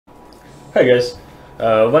Hi guys.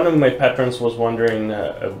 One of my patrons was wondering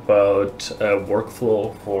about a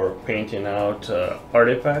workflow for painting out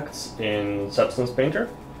artifacts in Substance Painter.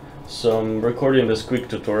 So I'm recording this quick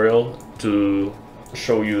tutorial to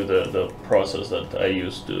show you the process that I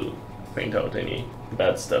use to paint out any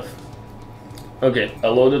bad stuff. Okay, I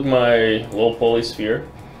loaded my low poly sphere.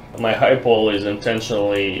 My high poly is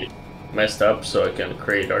intentionally messed up so I can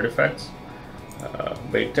create artifacts.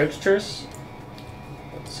 Bake textures.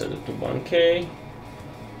 Set it to 1K,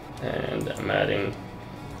 and I'm adding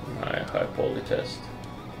my high poly test.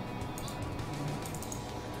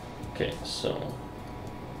 Okay, so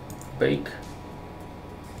bake.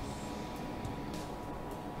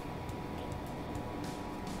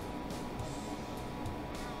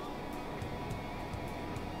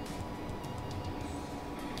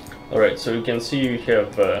 All right, so you can see we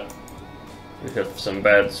have some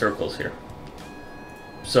bad circles here.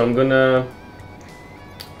 So I'm gonna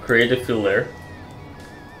create a fill layer,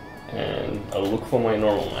 and I'll look for my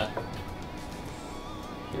normal map.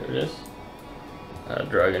 Here it is.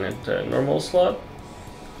 Dragging it to normal slot,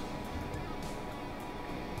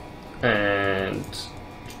 and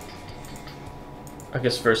I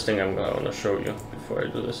guess first thing I'm gonna want to show you before I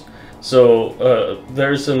do this. So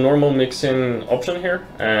there's a normal mixing option here,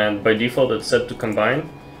 and by default it's set to combine.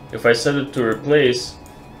 If I set it to replace,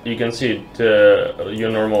 you can see it, your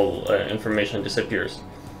normal information disappears.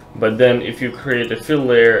 But then if you create a fill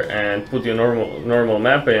layer and put your normal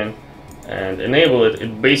map in and enable it,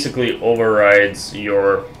 it basically overrides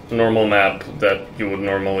your normal map that you would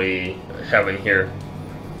normally have in here.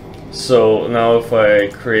 So now if I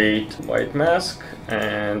create white mask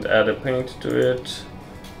and add a paint to it,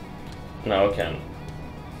 now I can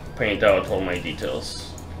paint out all my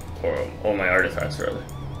details, or all my artifacts rather.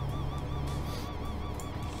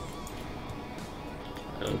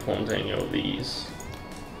 I don't want any of these.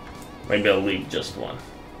 Maybe I'll leave just one.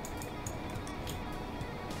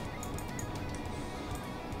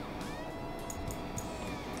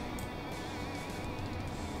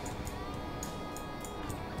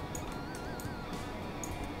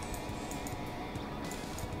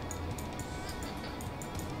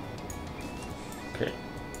 Okay.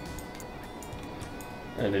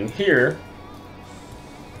 And in here,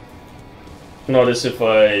 notice if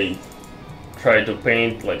I try to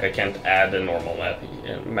paint, like I can't add a normal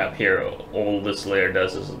map here. All this layer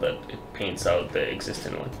does is that it paints out the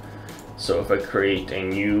existing one. So if I create a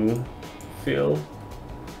new fill,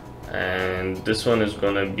 and this one is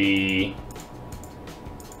gonna be,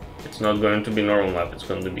 it's not going to be normal map, it's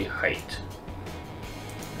going to be height.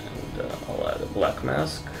 And I'll add a black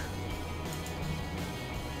mask.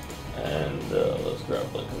 And let's grab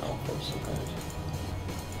like an alpha of some kind.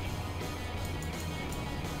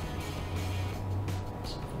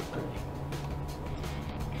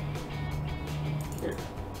 Here,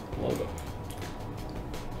 logo.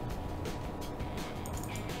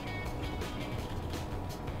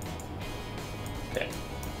 Okay,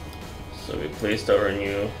 so we placed our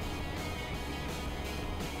new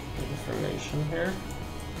information here.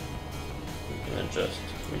 We can adjust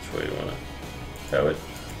which way you want to have it.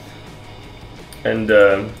 And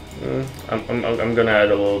I'm gonna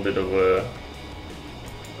add a little bit of a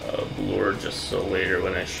blur just so later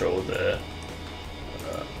when I show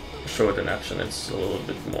it in action, it's a little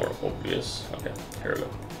bit more obvious. Okay, here we go.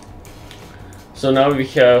 So now we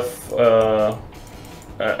have a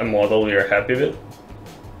model we are happy with.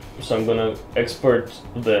 So I'm gonna export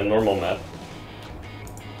the normal map.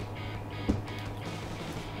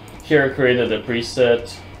 Here I created a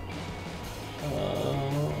preset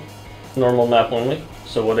normal map only.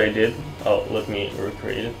 So what I did, let me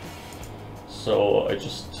recreate it. So I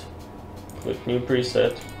just click new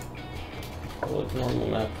preset, call it normal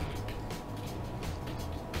map.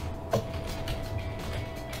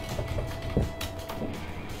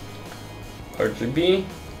 RGB,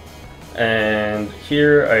 and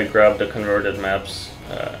here I grab the converted maps,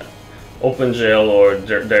 OpenGL or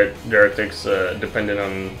DirectX, depending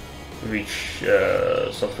on which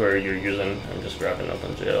software you're using. I'm just grabbing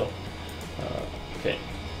OpenGL. Okay,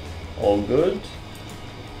 all good.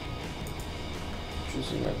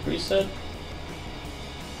 Choosing my preset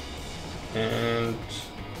and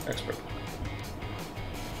export.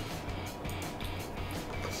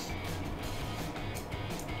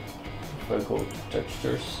 If I go to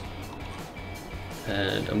textures,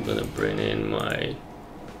 and I'm gonna bring it in,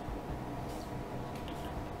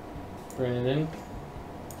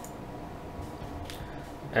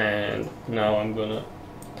 and now I'm gonna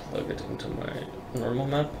plug it into my normal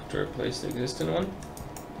map to replace the existing one.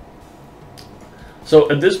 So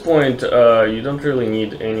at this point, you don't really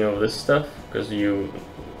need any of this stuff because you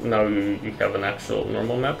now you have an actual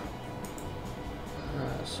normal map.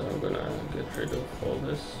 So I'm gonna get rid of all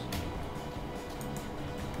this.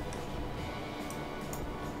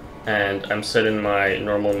 And I'm setting my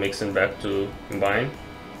normal mixin back to combine.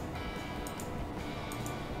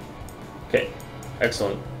 Okay,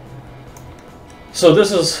 excellent. So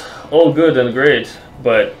this is all good and great,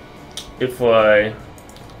 but if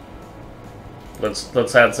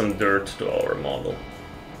let's add some dirt to our model.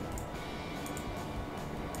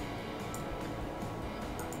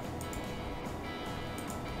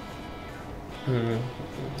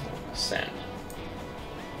 Sand.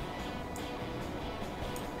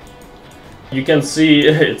 You can see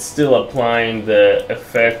it's still applying the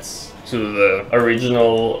effects to the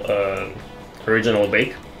original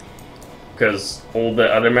bake, because all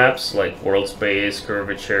the other maps like world space,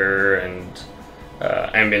 curvature, and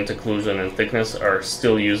ambient occlusion and thickness are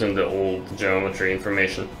still using the old geometry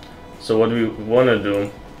information. So what we want to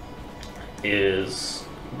do is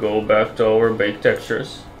go back to our bake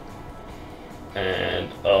textures, and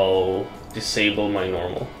I'll disable my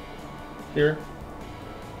normal here,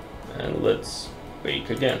 and let's bake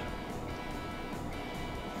again.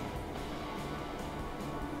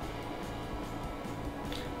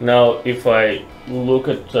 Now if I look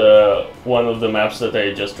at one of the maps that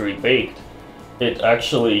I just rebaked, it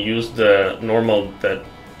actually used the normal that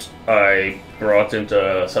I brought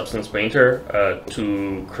into Substance Painter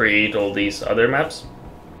to create all these other maps.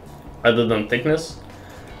 Other than thickness,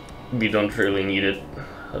 we don't really need it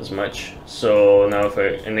as much. So now if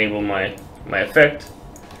I enable my effect,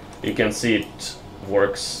 you can see it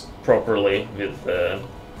works properly with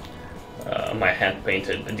my hand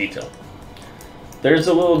painted detail. There's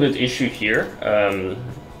a little bit issue here.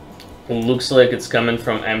 Looks like it's coming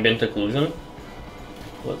from ambient occlusion.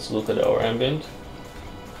 Let's look at our ambient.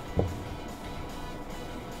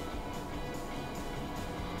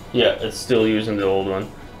 Yeah, it's still using the old one.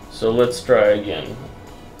 So let's try again.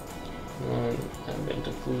 Ambient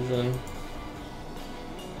occlusion.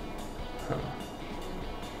 Huh.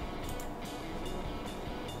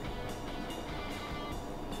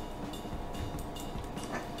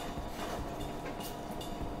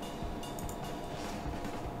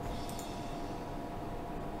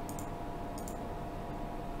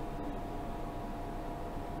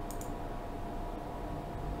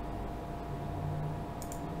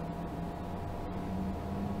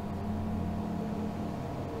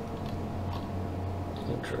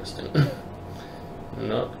 Interesting.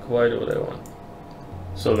 Not quite what I want.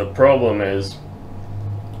 So the problem is,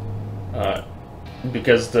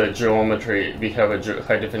 because the geometry, we have a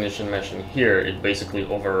high definition mesh in here, it basically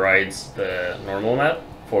overrides the normal map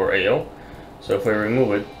for AO. So if I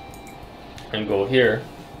remove it and go here,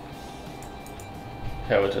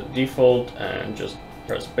 have it at default and just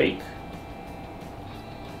press bake.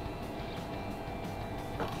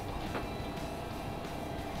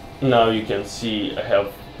 Now you can see I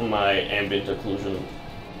have my ambient occlusion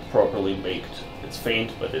properly baked. It's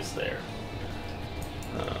faint, but it's there.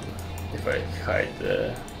 If I hide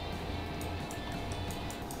the...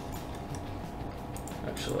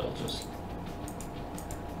 Actually, I'll just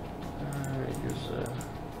use a...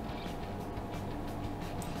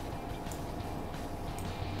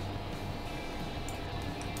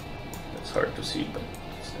 It's hard to see, but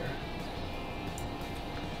it's there.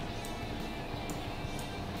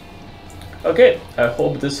 Okay, I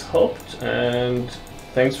hope this helped, and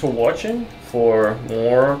thanks for watching. For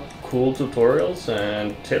more cool tutorials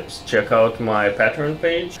and tips, check out my Patreon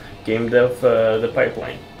page, GameDev the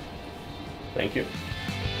Pipeline. Thank you.